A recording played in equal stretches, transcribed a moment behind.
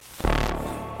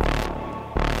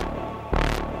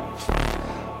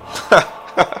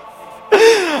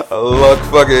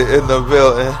Fuck it, in the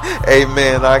building.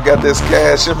 Amen. I got this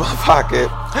cash in my pocket.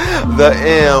 The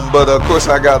M, but of course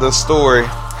I got a story.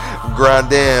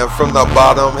 Grinding from the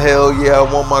bottom, hell yeah,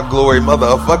 I want my glory.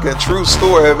 Motherfucking true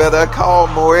story. Better call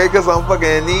more, cause I'm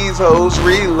fucking these hoes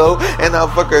reload. And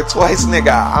I fuck her twice,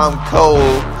 nigga, I'm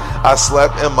cold. I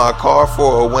slept in my car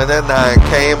for a winter. Now it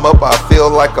came up, I feel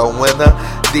like a winner.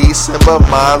 December,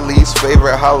 my least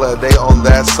favorite holiday on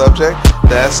that subject.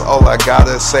 That's all I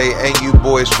gotta say. And you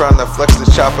boys trying to flex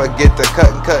the chopper, get the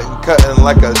cutting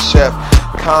like a chef.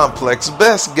 Complex,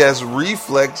 best guess,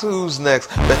 reflex, who's next?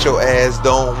 Bet your ass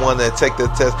don't wanna take the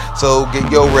test, so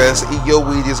get your rest, eat your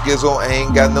Wheaties, Gizzo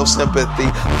ain't got no sympathy.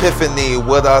 Epiphany,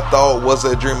 what I thought was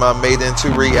a dream I made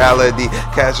into reality.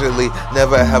 Casually,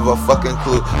 never have a fucking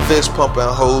clue. Fist pumping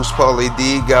hoes, Pauly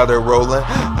D got her rolling.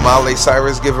 Miley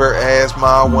Cyrus give her ass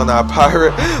mine when I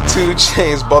pirate. 2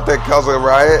 Chainz bought that cause a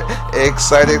riot.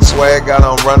 Excited Swagg got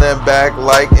him running back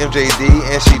like MJD,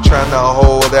 and she trying to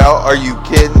hold out. Are you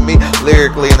kidding me?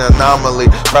 Lyrically an anomaly,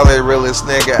 probably the realest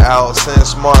nigga out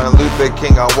since Martin Luther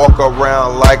King. I walk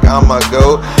around like I'm a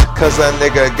goat, cause a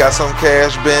nigga got some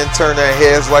cash, been turning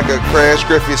heads like a crash.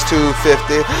 Griffey's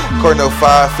 250, Corno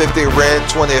 550, rent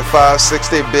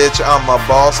 2560. Bitch, I'm a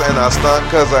boss and I stunt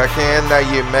cause I can. Now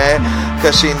you mad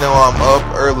cause she know I'm up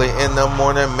early in the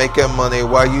morning making money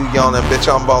while you yawning.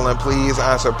 Bitch, I'm ballin', please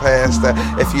answer past that.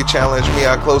 If you challenge me,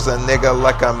 I close a nigga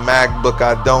like a MacBook.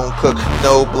 I don't cook,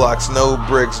 no blocks, no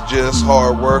bricks, just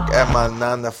hard work at my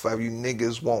 9 to 5. You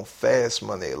niggas want fast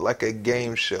money like a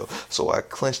game show, so I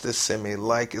clench the semi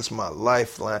like it's my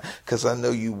lifeline. Cause I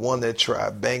know you wanna try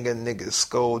bang a nigga's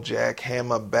skull jack,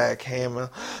 hammer back hammer.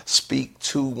 Speak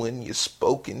to when you're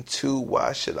spoken to.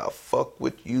 Why should I fuck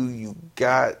with you? You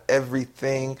got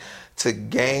everything to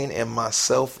gain and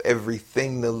myself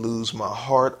everything to lose. My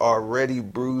heart already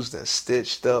bruised and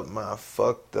stitched up. My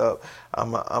fucked up.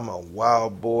 I'm a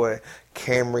wild boy.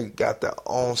 Camry got the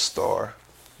OnStar.